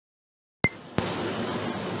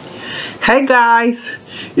Hey guys,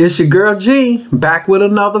 it's your girl G back with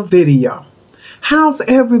another video. How's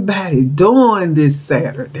everybody doing this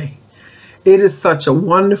Saturday? It is such a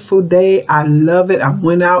wonderful day. I love it. I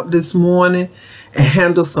went out this morning and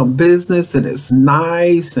handled some business, and it's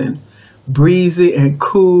nice and breezy and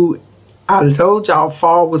cool. I told y'all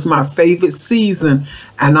fall was my favorite season,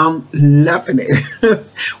 and I'm loving it.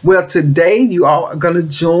 Well, today you all are going to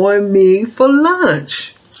join me for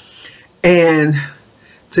lunch. And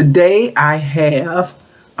today I have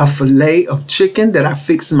a filet of chicken that I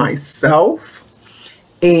fixed myself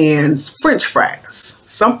and French fries.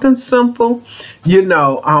 Something simple. You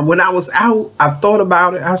know, when I was out, I thought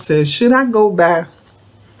about it. I said, should I go by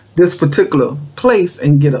this particular place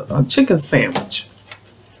and get a chicken sandwich?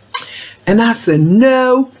 And I said,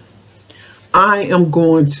 no, I am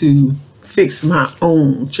going to fix my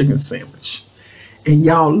own chicken sandwich. And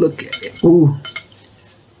y'all look at it. Ooh,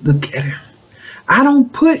 look at it. I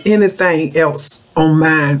don't put anything else on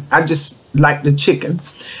mine. I just like the chicken,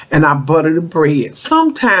 and I butter the bread.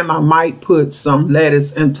 Sometime I might put some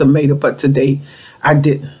lettuce and tomato, but today I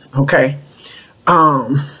didn't. Okay.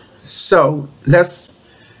 So let's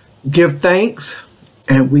give thanks,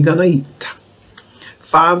 and we're gonna eat.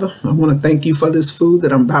 Father, I want to thank you for this food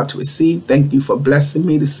that I'm about to receive. Thank you for blessing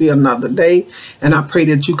me to see another day, and I pray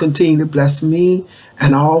that you continue to bless me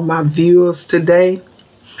and all my viewers today.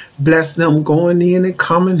 Bless them going in and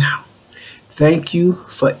coming out. Thank you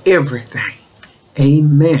for everything.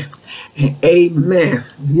 Amen and amen.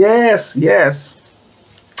 Yes, yes.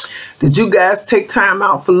 Did you guys take time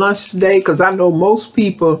out for lunch today? Because I know most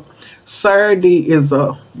people, Saturday is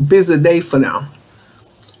a busy day for them.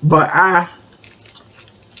 But I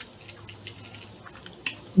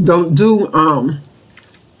don't do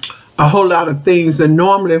a whole lot of things. And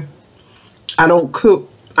normally I don't cook.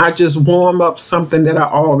 I just warm up something that I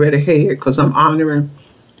already had because I'm honoring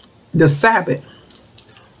the Sabbath.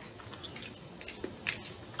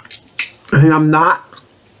 And I'm not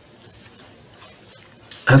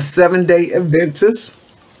a 7-day Adventist.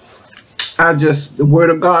 The Word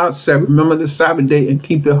of God said, remember the Sabbath day and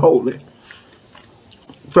keep it holy.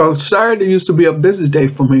 So Saturday used to be a busy day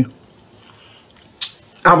for me.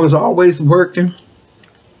 I was always working,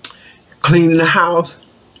 cleaning the house,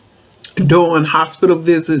 doing hospital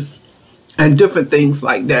visits and different things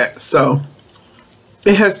like that. So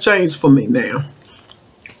it has changed for me now.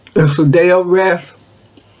 It's a day of rest.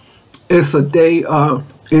 It's a day of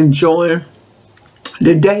enjoying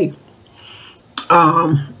the day.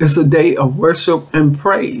 It's a day of worship and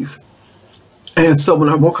praise. And so when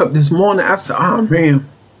I woke up this morning, I said, oh man,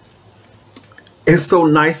 it's so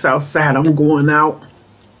nice outside. I'm going out.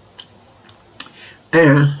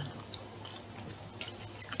 And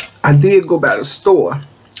I did go by the store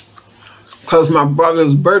because my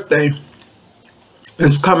brother's birthday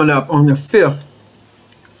is coming up on the 5th.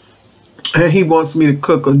 And he wants me to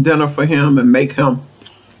cook a dinner for him and make him,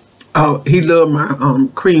 he loved my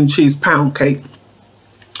cream cheese pound cake.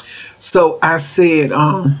 So I said,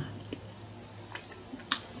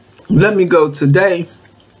 let me go today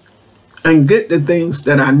and get the things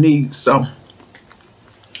that I need so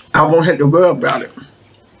I won't have to worry about it.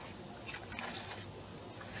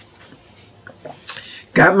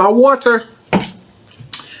 Got my water.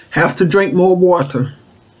 Have to drink more water.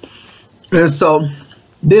 And so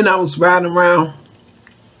then I was riding around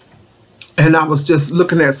and I was just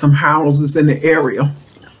looking at some houses in the area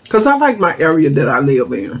because I like my area that I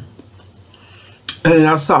live in. And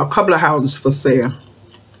I saw a couple of houses for sale.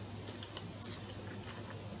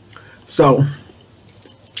 So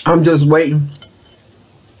I'm just waiting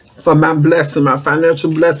for my blessing, my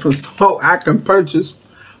financial blessings, so I can purchase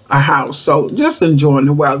a house. So just enjoying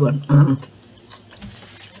the weather,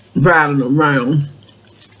 riding around.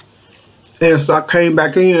 And so I came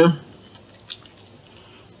back in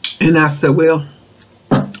and I said, well,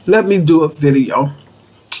 let me do a video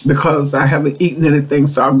because I haven't eaten anything,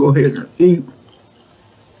 so I'll go ahead and eat.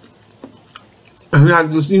 And I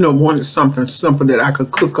just, you know, wanted something simple that I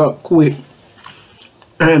could cook up quick.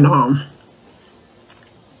 And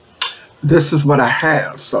this is what I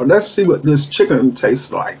have. So let's see what this chicken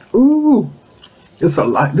tastes like. Ooh, it's a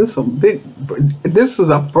lot. This is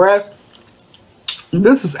a breast.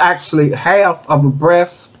 This is actually half of a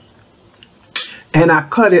breast. And I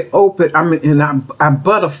cut it open. I mean, and I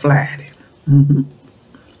butterflied it.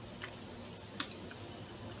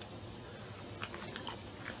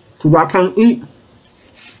 Because I can't eat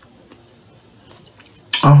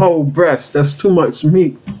a whole breast. That's too much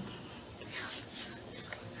meat.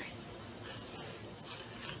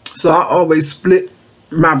 So I always split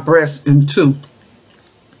my breast in two.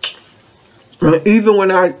 And even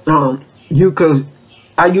when I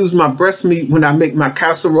I use my breast meat when I make my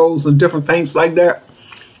casseroles and different things like that.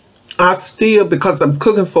 I still, because I'm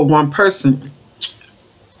cooking for one person,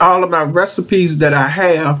 all of my recipes that I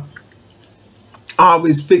have, I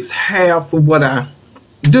always fix half of what I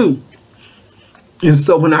do. And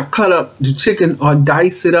so when I cut up the chicken or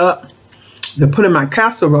dice it up to put in my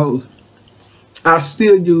casserole, I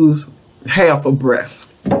still use half a breast.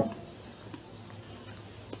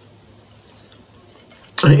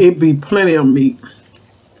 And it'd be plenty of meat.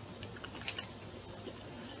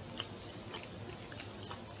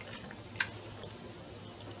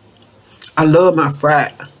 I love my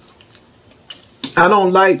fried. I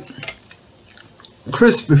don't like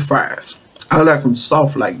crispy fries. I like them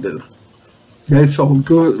soft like this. They're so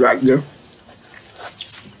good like this.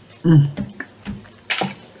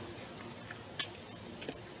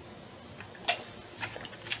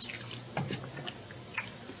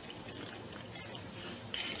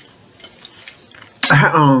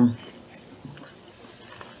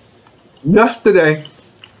 Yesterday,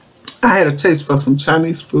 I had a taste for some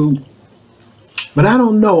Chinese food, but I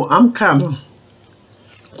don't know. I'm kind of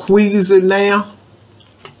queasy now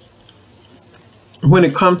when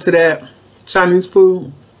it comes to that Chinese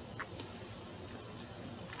food.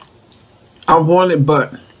 I want it,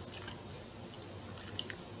 but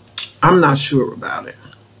I'm not sure about it.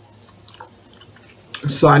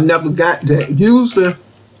 So I never got that. Usually,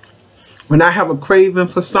 when I have a craving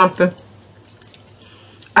for something,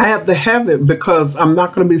 I have to have it because I'm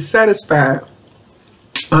not going to be satisfied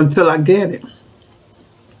until I get it.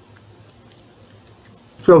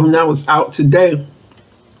 So when I was out today,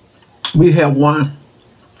 we have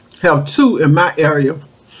two in my area.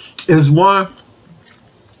 Is one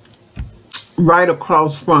right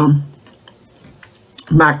across from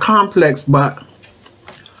my complex, but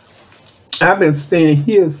I've been staying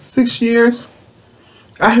here 6 years.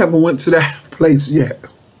 I haven't went to that place yet.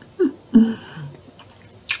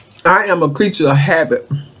 I am a creature of habit.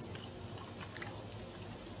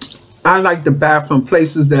 I like to buy from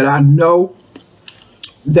places that I know,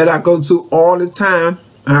 that I go to all the time.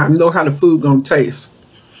 I know how the food gonna taste.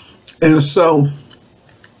 And so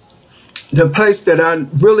the place that I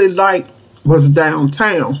really liked was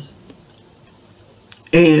downtown.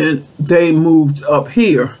 And they moved up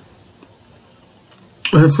here.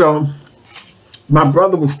 And so my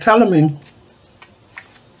brother was telling me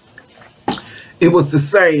it was the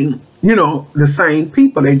same, you know, the same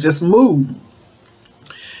people. They just moved.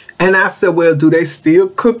 And I said, well, do they still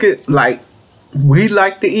cook it like we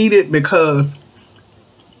like to eat it? Because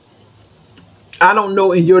I don't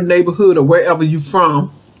know in your neighborhood or wherever you're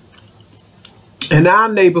from. In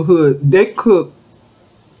our neighborhood, they cook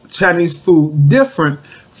Chinese food different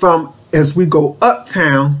from as we go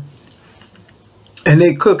uptown and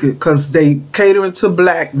they cook it, because they catering to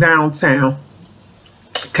black downtown,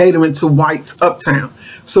 catering to whites uptown.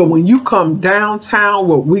 So when you come downtown,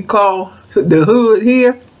 what we call the hood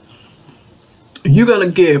here, you're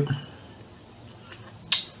going to get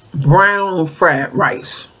brown fried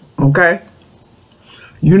rice, okay?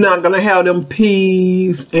 You're not going to have them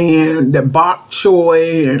peas and the bok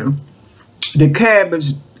choy and the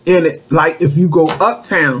cabbage in it. Like if you go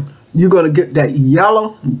uptown, you're going to get that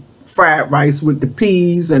yellow fried rice with the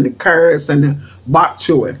peas and the carrots and the bok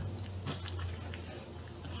choy.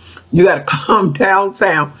 You got to come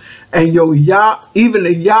downtown, and your yak, even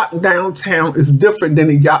the yak downtown is different than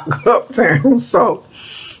the yak uptown. So,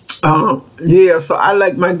 yeah, so I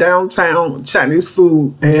like my downtown Chinese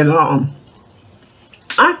food. And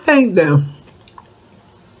I think the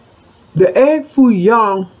egg foo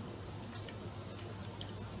young,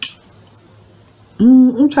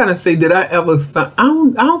 I'm trying to say, did I ever find, I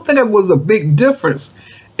don't think it was a big difference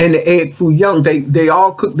in the egg foo young. They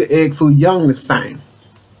all cook the egg foo young the same.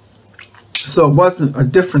 So it wasn't a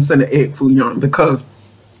difference in the egg foo young, because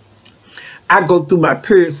I go through my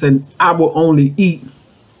periods and I will only eat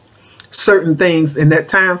certain things in that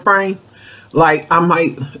time frame. Like I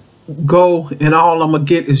might go and all I'm gonna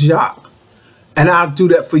get is yak, and I'll do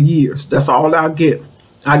that for years. That's all I'll get.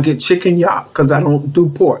 I get chicken yak because I don't do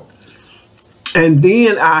pork. And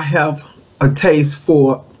then I have a taste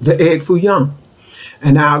for the egg foo young,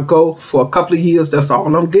 and I'll go for a couple of years. That's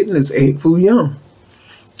all I'm getting is egg foo young.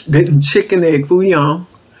 Getting chicken egg foo young.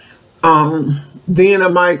 Then I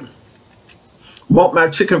might want my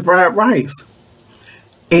chicken fried rice,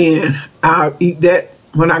 and I'll eat that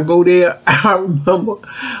when I go there. I remember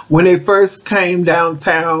when they first came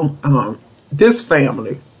downtown, this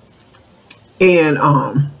family and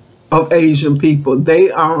of Asian people, they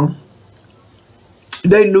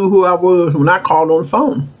knew who I was when I called on the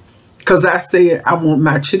phone, because I said I want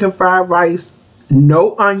my chicken fried rice,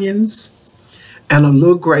 no onions, and a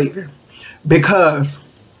little gravy, because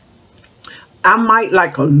I might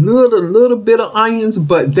like a little bit of onions,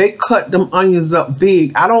 but they cut them onions up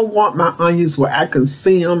big. I don't want my onions where I can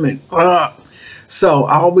see them and so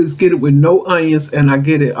I always get it with no onions, and I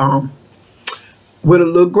get it with a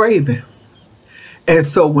little gravy. And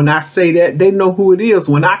so when I say that, they know who it is.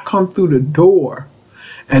 When I come through the door,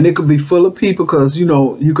 and it could be full of people, because you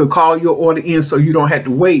know you could call your order in so you don't have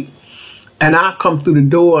to wait. And I come through the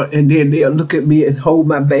door, and then they'll look at me and hold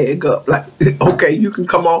my bag up like, okay, you can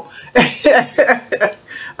come on. I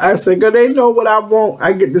said, because they know what I want.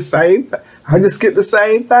 I get the same. I just get the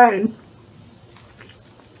same thing.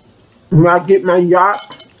 When I get my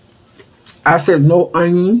yacht, I said no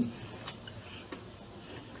onion.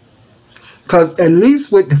 Because at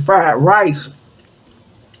least with the fried rice,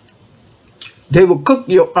 they will cook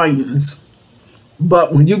your onions.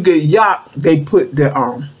 But when you get yacht, they put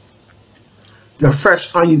the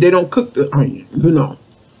fresh onion. They don't cook the onion, you know.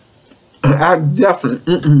 I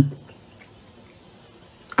definitely,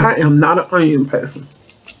 I am not an onion person.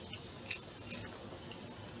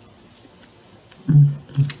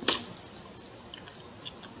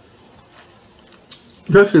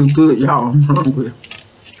 This is good, y'all. I'm hungry.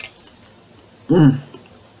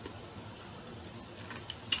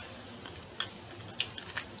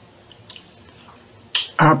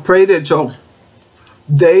 I pray that your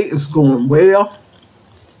day is going well.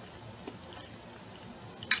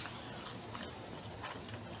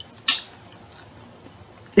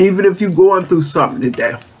 Even if you're going through something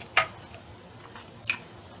today,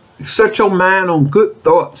 set your mind on good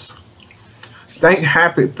thoughts. Think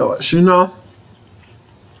happy thoughts, you know.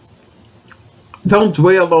 Don't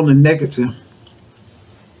dwell on the negative.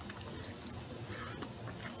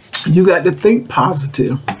 You got to think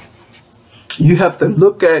positive. You have to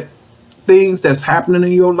look at things that's happening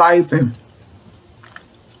in your life and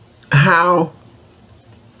how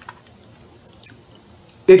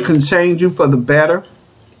it can change you for the better.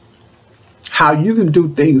 How you can do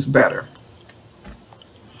things better.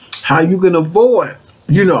 How you can avoid,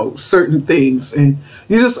 you know, certain things. And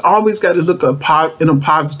you just always got to look in a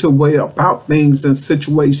positive way about things and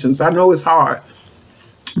situations. I know it's hard,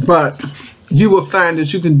 but you will find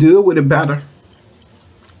that you can deal with it better.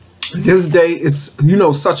 This day is, you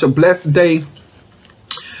know, such a blessed day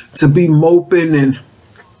to be moping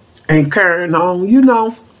and carrying on, you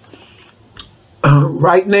know.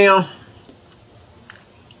 Right now,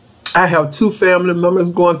 I have 2 family members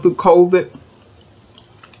going through COVID.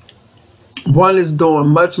 One is doing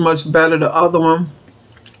much, much better. The other one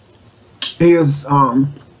is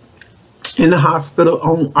in the hospital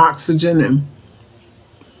on oxygen. And,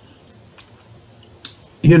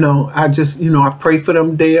 you know, I just, you know, I pray for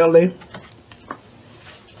them daily.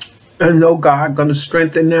 I know God going to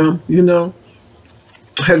strengthen them, you know.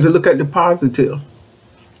 I have to look at the positive.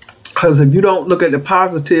 Because if you don't look at the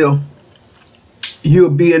positive, you'll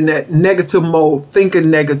be in that negative mode,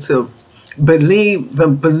 thinking negative,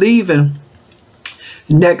 believing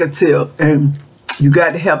negative, and you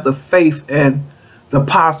got to have the faith and the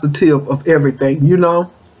positive of everything, you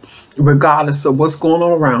know, regardless of what's going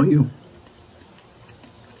on around you.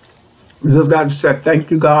 You just got to say,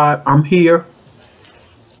 thank you, God, I'm here.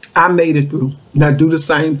 I made it through. Now do the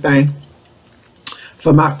same thing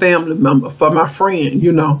for my family member, for my friend,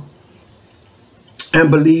 you know,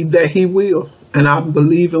 and believe that he will. And I'm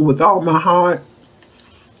believing with all my heart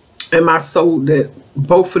and my soul that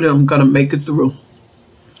both of them are going to make it through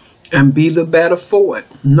and be the better for it,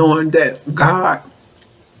 knowing that God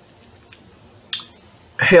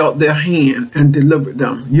held their hand and delivered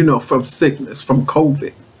them, you know, from sickness, from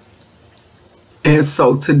COVID. And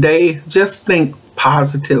so today, just think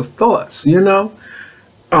positive thoughts, you know.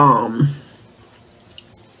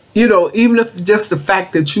 You know, even if just the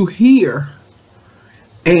fact that you hear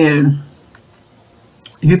and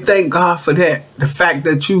you thank God for that. The fact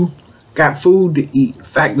that you got food to eat. The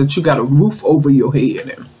fact that you got a roof over your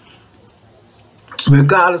head. And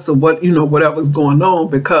regardless of what, you know, whatever's going on,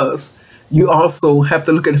 because you also have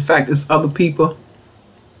to look at the fact there's other people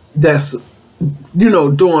that's, you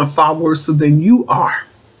know, doing far worse than you are.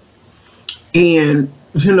 And,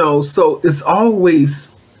 you know, so it's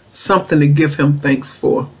always something to give him thanks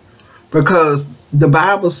for. Because the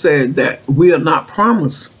Bible said that we are not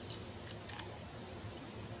promised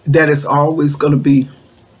that it's always going to be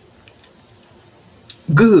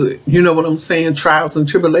good. You know what I'm saying? Trials and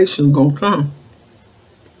tribulations going to come.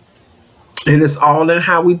 And it's all in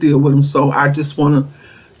how we deal with them. So I just want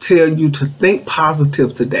to tell you to think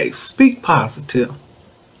positive today. Speak positive.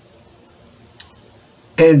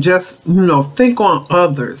 And just, you know, think on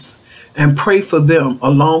others and pray for them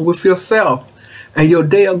along with yourself. and your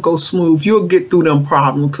day will go smooth. You'll get through them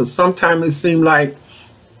problems, because sometimes it seemed like,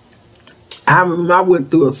 I remember I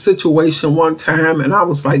went through a situation one time and I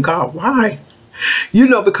was like, God, why? You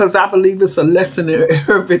know, because I believe it's a lesson in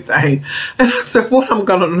everything. And I said, what I'm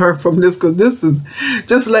going to learn from this, because this is,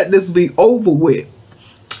 just let this be over with.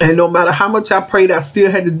 And no matter how much I prayed, I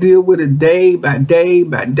still had to deal with it day by day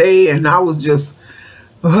by day. And I was just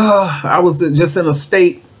in a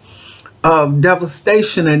state of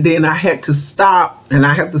devastation. And then I had to stop and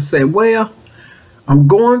I had to say, well, I'm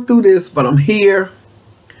going through this, but I'm here.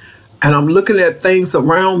 And I'm looking at things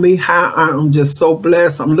around me, how I'm just so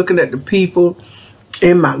blessed. I'm looking at the people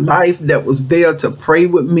in my life that was there to pray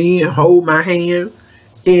with me and hold my hand.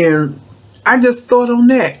 And I just thought on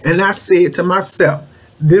that. And I said to myself,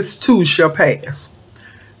 this too shall pass.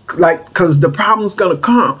 Like, because the problem's going to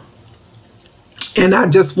come. And I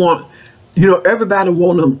just want, you know, everybody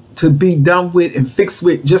want them to be done with and fixed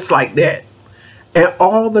with just like that. And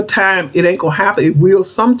all the time, it ain't going to happen. It will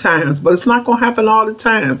sometimes, but it's not going to happen all the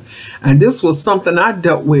time. And this was something I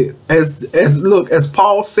dealt with. As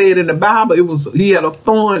Paul said in the Bible, he had a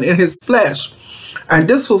thorn in his flesh. And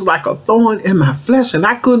this was like a thorn in my flesh. And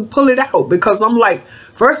I couldn't pull it out, because I'm like,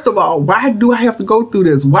 first of all, why do I have to go through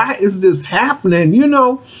this? Why is this happening? You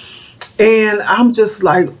know? And I'm just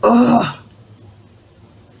like, ugh.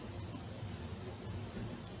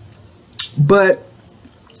 But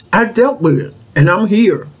I dealt with it. And I'm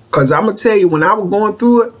here, because I'm going to tell you, when I was going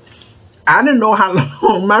through it, I didn't know how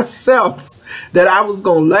long myself that I was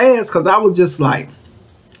going to last, because I was just like,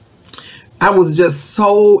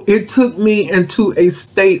 it took me into a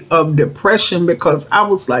state of depression, because I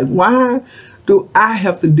was like, why do I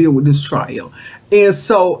have to deal with this trial? And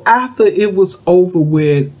so after it was over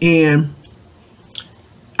with, and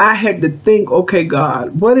I had to think, okay,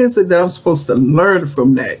 God, what is it that I'm supposed to learn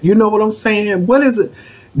from that? You know what I'm saying? What is it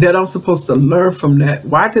that I'm supposed to learn from that?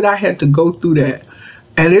 Why did I have to go through that?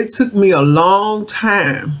 And it took me a long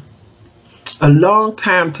time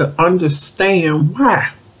to understand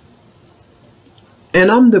why. And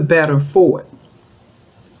I'm the better for it.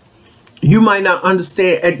 You might not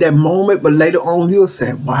understand at that moment, but later on you'll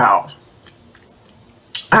say, wow,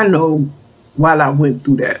 I know why I went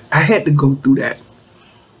through that. I had to go through that.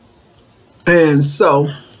 And so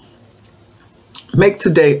make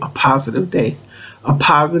today a positive day. A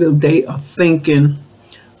positive day of thinking,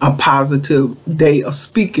 a positive day of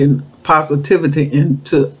speaking positivity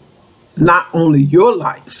into not only your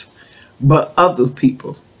life, but other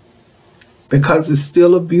people. Because it's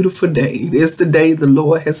still a beautiful day. It is the day the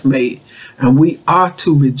Lord has made, and we are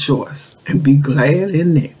to rejoice and be glad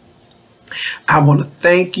in it. I want to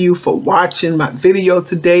thank you for watching my video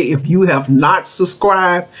today. If you have not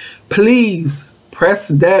subscribed, please press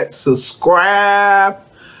that subscribe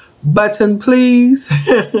button, please,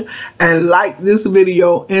 and like this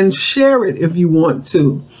video and share it if you want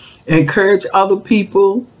to. Encourage other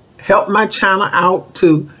people. Help my channel out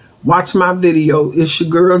to watch my video. It's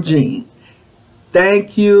your girl Jean.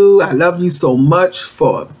 Thank you. I love you so much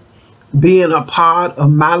for being a part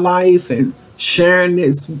of my life and sharing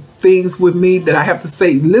these things with me that I have to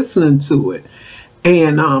say, listening to it.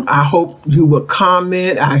 And I hope you will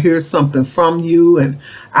comment. I hear something from you, and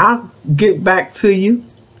I'll get back to you.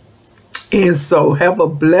 And so have a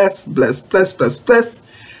blessed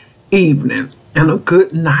evening and a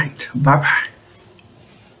good night. Bye-bye.